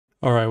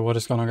Alright, what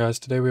is going on, guys?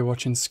 Today we're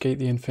watching Skate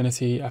the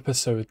Infinity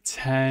episode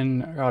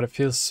 10. God, it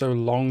feels so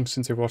long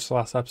since we watched the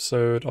last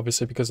episode,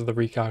 obviously because of the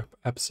recap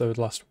episode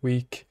last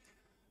week.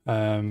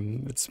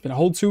 It's been a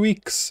whole 2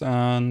 weeks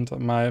and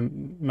my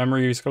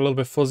memory is a little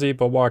bit fuzzy,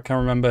 but what I can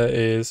remember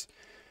is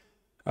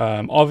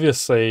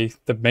obviously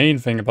the main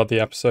thing about the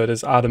episode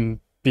is Adam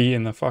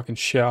beating the fucking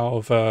shit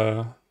out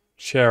of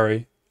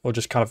Sherry, or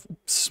just kind of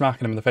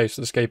smacking him in the face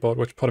with a skateboard,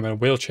 which put him in a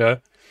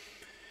wheelchair.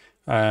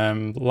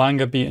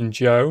 Langer beating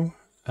Joe.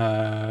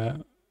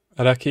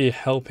 Areki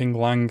helping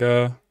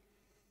Langer,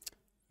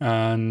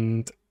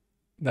 and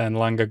then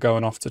Langer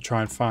going off to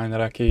try and find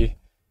Areki.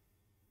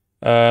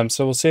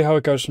 So we'll see how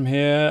it goes from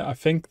here. I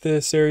think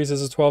the series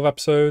is a 12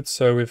 episodes,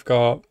 so we've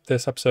got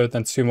this episode,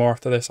 then 2 more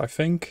after this, I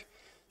think.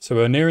 So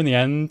we're nearing the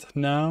end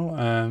now,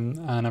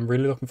 and I'm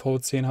really looking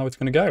forward to seeing how it's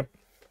going to go.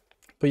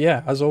 But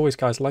yeah, as always,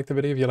 guys, like the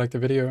video if you like the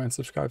video, and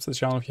subscribe to the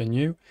channel if you're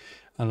new.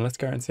 And let's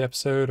get into the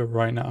episode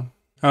right now.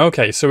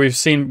 Okay, so we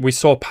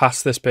saw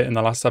past this bit in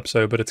the last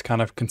episode, but it's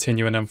kind of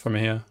continuing on from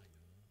here.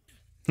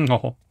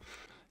 Oh,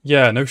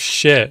 yeah, no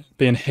shit,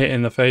 being hit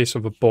in the face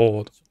with a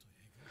board.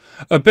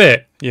 A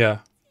bit, yeah.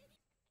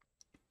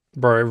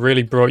 Bro, it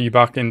really brought you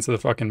back into the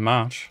fucking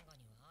match.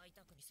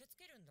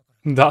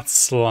 That's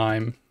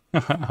slime.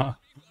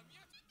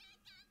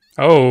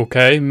 Oh,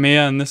 okay,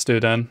 Mia and this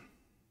dude then.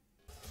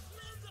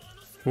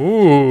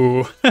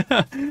 Ooh,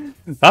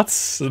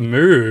 that's a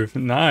move,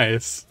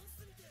 nice.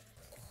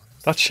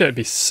 That shit'd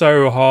be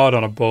so hard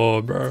on a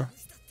board, bro.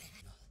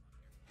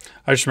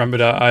 I just remembered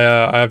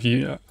I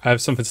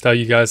have something to tell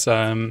you guys,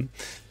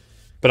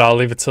 but I'll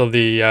leave it till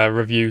the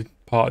review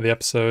part of the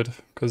episode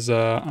because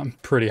I'm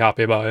pretty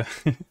happy about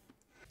it.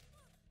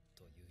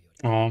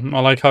 Oh,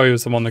 I like how he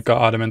was the one that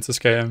got Adam into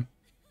skating.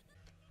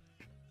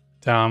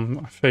 Damn,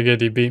 I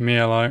figured he beat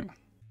me. Like,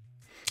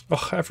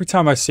 ugh, every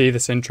time I see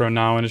this intro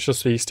now, and it's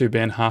just these two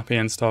being happy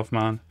and stuff,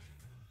 man.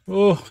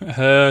 Oh, it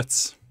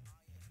hurts.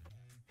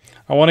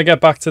 I want to get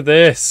back to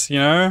this, you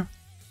know?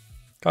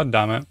 God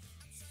damn it.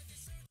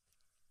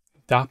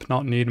 Dap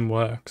not needing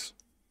works.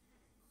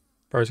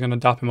 Bro's gonna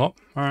dap him up.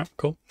 Alright,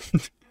 cool.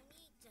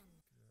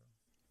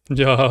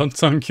 Yeah,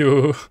 thank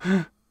you.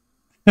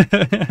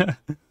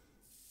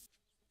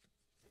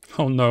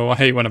 Oh no, I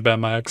hate when I bare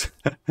my eggs.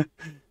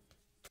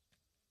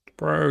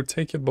 Bro,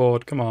 take your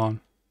board, come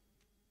on.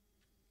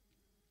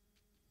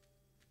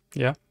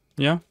 Yeah,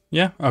 yeah,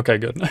 yeah? Okay,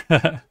 good.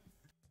 Ugh,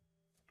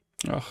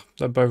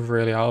 they're both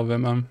really out of it,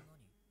 man.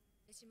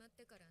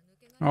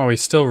 Oh,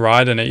 he's still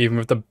riding it even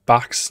with the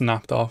back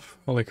snapped off.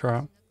 Holy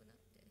crap.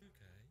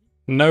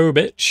 No,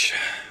 bitch.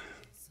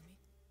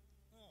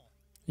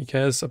 He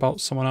cares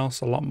about someone else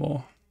a lot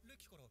more.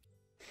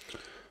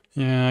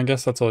 Yeah, I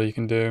guess that's all you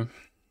can do.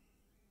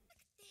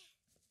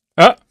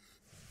 Ah!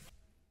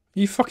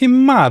 You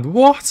fucking mad?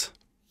 What?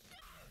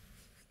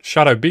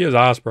 Shadow beat his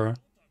ass, bro.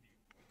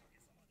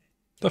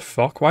 The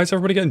fuck? Why is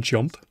everybody getting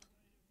jumped?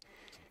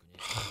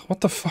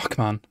 What the fuck,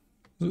 man?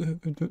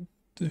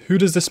 Who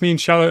does this mean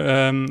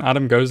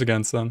Adam goes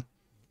against then?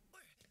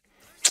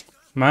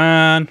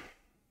 Man.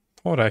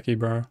 Poor Eki,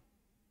 bro.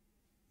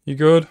 You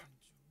good?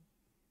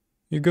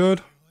 You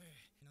good?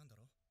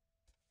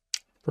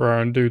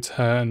 Bro, dude's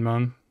hurting,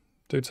 man.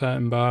 Dude's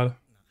hurting bad.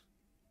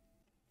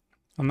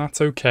 And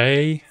that's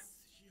okay.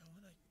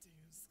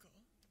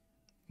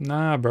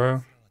 Nah,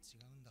 bro.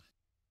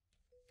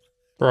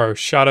 Bro,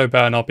 Shadow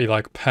better not be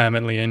like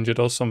permanently injured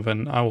or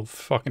something. I will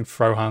fucking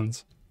throw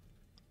hands.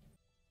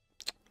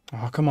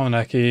 Oh, come on,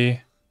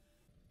 Eki.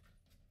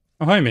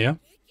 Oh, hi, Mia.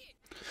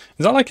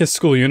 Is that like his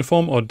school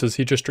uniform, or does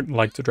he just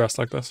like to dress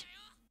like this?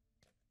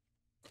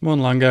 Come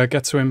on, Langer,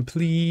 get to him,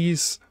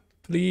 please.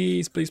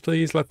 Please, please,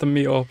 please, let them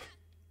meet up.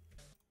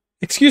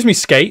 Excuse me,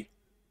 Skate.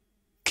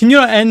 Can you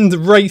not end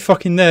right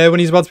fucking there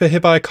when he's about to be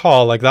hit by a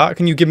car like that?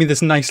 Can you give me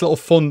this nice little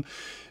fun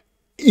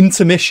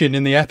intermission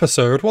in the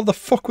episode? What the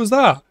fuck was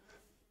that?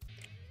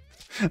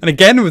 And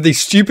again, with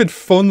these stupid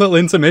fun little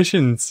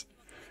intermissions.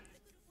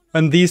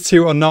 And these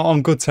two are not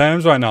on good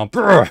terms right now.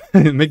 Brr,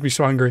 it makes me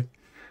so angry.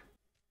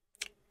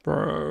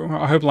 Bro,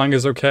 I hope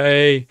Langer's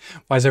okay.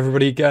 Why is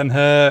everybody getting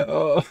hurt?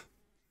 Oh.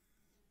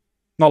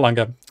 Not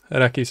Langer.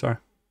 Areki, sorry.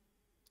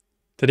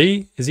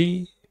 Is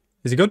he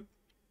good?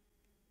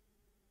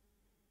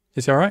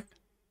 Is he alright?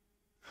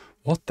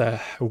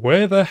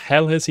 Where the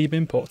hell has he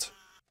been put?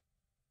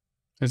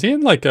 Is he in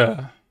like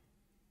a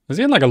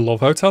love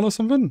hotel or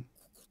something?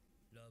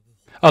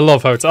 A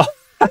love hotel.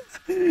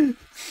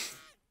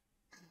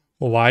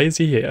 Why is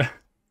he here?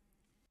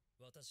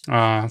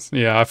 Yeah,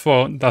 I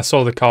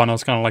saw the car and I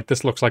was kind of like,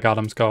 this looks like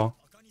Adam's car.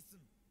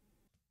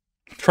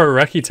 Pro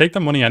Reki, take the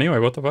money anyway,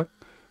 what the fuck?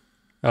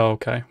 Oh,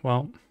 okay,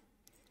 well.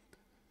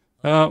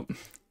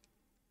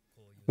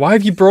 Why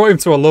have you brought him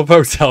to a love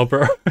hotel,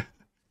 bro?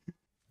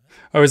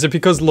 Oh, is it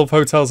because love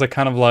hotels are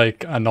kind of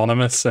like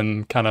anonymous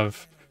and kind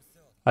of,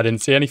 I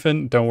didn't see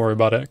anything, don't worry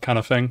about it kind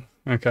of thing?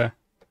 Okay.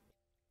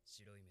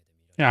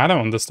 Yeah, I don't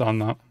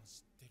understand that.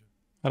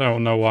 I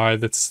don't know why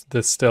there's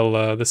still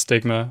the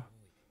stigma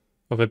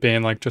of it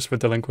being like just for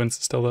delinquents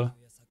is still there.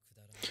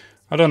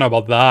 I don't know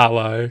about that,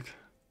 like.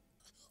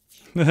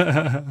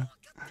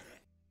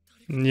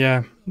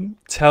 Yeah,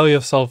 tell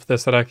yourself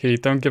this,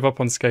 Reki. Don't give up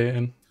on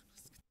skating.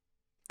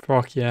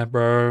 Fuck yeah,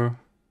 bro.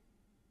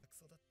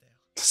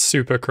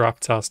 Super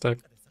craptastic.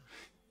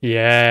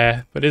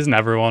 Yeah, but isn't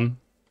everyone?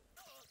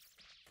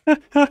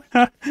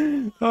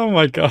 Oh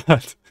my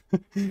god.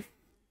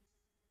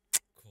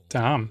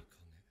 Damn.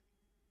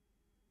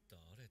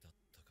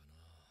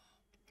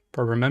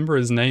 Bro, remember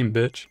his name,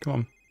 bitch. Come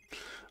on.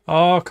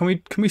 Oh,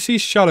 can we see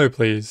Shadow,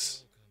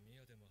 please?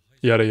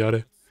 Yada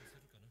yada.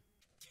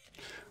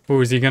 Oh,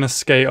 is he gonna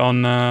skate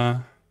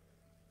on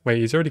wait,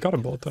 he's already got a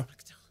board though.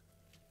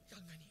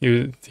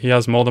 He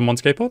has more than one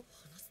skateboard?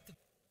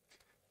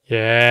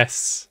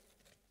 Yes.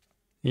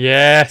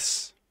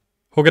 Yes.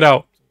 Hug it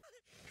out.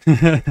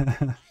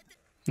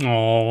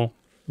 Oh,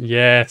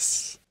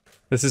 yes.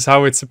 This is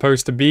how it's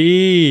supposed to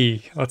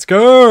be. Let's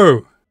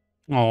go.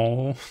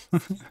 Oh.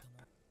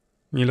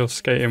 You little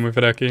skating with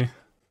Reki.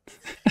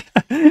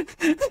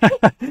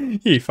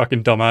 You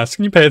fucking dumbass.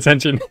 Can you pay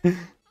attention?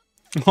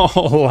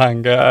 Oh,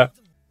 Langa.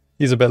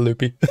 He's a bit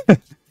loopy.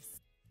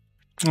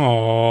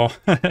 Oh.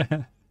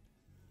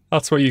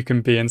 That's what you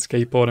can be in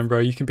skateboarding, bro.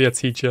 You can be a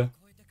teacher.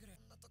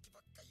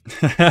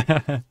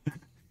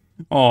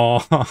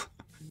 Oh.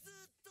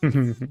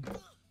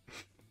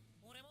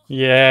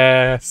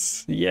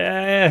 Yes.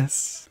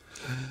 Yes.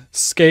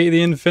 Skate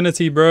the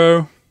infinity,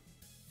 bro.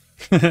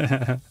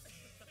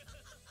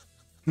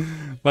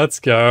 Let's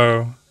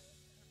go.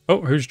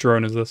 Oh, whose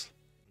drone is this?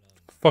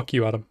 Fuck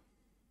you, Adam.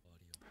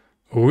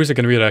 Oh, is it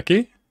going to be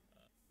Reki?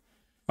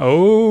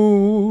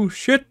 Oh,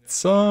 shit,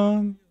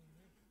 son.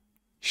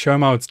 Show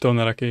him how it's done,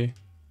 Reki.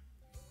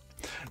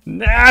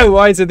 No,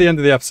 why is it the end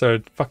of the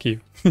episode? Fuck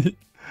you.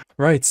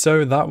 Right,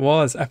 so that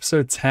was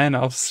episode 10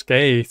 of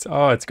Skate.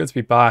 Oh, it's good to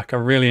be back. I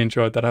really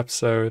enjoyed that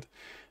episode.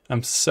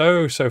 I'm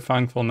so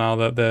thankful now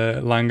that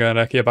the Langa and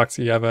Reki are back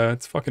together.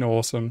 It's fucking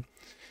awesome.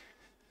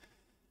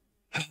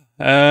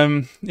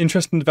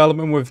 Interesting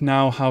development with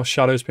now how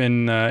Shadow's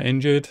been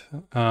injured,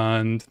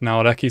 and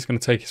now Reki's going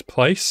to take his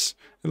place,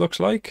 it looks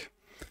like.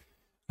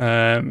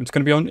 It's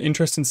going to be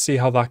interesting to see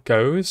how that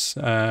goes.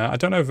 I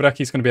don't know if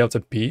Reki's going to be able to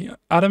beat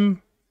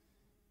Adam.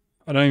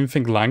 I don't even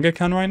think Langa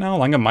can right now.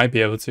 Langa might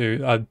be able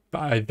to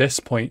at this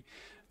point,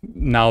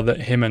 now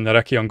that him and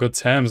Reki are on good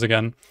terms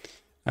again.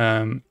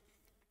 But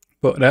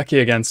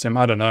Reki against him,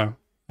 I don't know.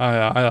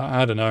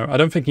 I don't know. I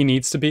don't think he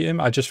needs to beat him.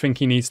 I just think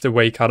he needs to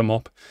wake Adam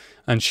up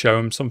and show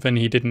him something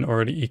he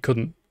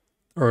couldn't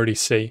already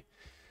see.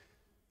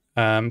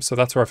 So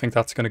that's where I think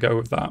that's going to go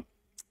with that.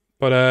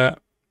 But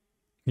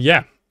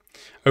yeah,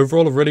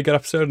 overall a really good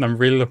episode, and I'm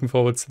really looking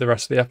forward to the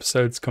rest of the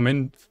episodes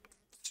coming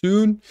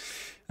soon.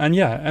 And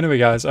yeah, anyway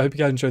guys, I hope you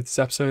guys enjoyed this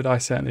episode. I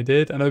certainly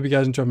did, and I hope you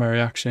guys enjoyed my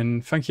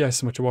reaction. Thank you guys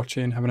so much for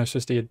watching. Have a nice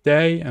rest of your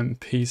day, and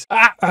peace.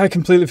 I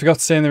completely forgot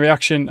to say in the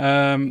reaction,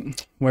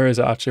 where is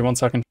it actually? 1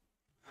 second.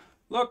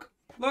 Look,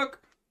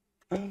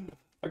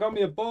 I got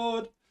me a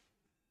board.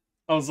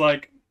 I was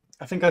like,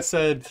 I think I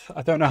said,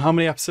 I don't know how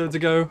many episodes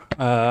ago,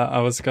 I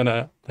was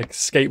gonna, like,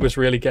 skate was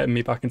really getting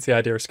me back into the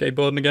idea of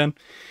skateboarding again.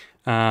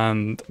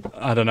 And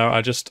I don't know,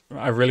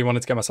 I really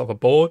wanted to get myself a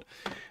board.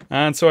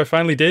 And so I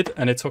finally did,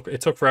 and it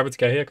took forever to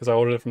get here because I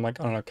ordered it from, like,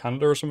 I don't know,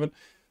 Canada or something.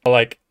 But,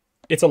 like,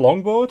 it's a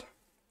longboard.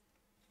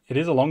 It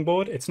is a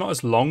longboard. It's not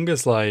as long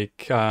as,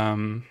 like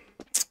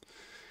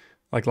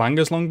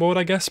Langa's longboard,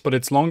 I guess, but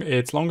it's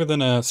longer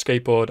than a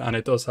skateboard, and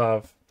it does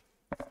have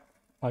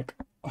like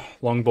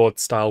longboard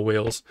style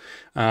wheels.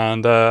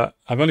 And I've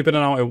only been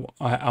out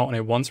on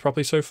it once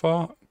probably so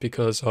far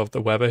because of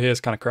the weather here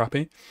is kind of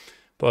crappy,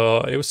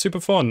 but it was super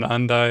fun,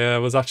 and I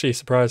was actually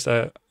surprised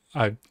that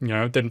I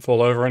didn't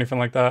fall over or anything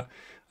like that.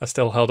 I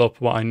still held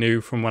up what I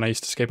knew from when I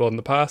used to skateboard in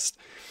the past.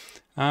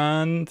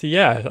 And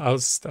yeah,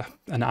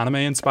 an anime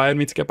inspired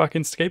me to get back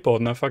into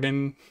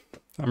skateboarding.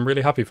 I'm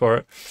really happy for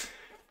it.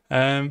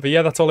 But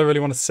yeah, that's all I really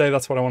wanted to say.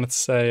 That's what I wanted to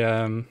say.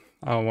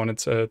 I wanted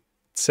to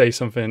say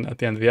something at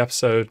the end of the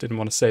episode. Didn't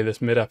want to say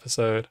this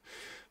mid-episode.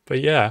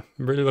 But yeah,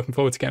 I'm really looking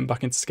forward to getting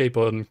back into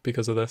skateboarding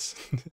because of this.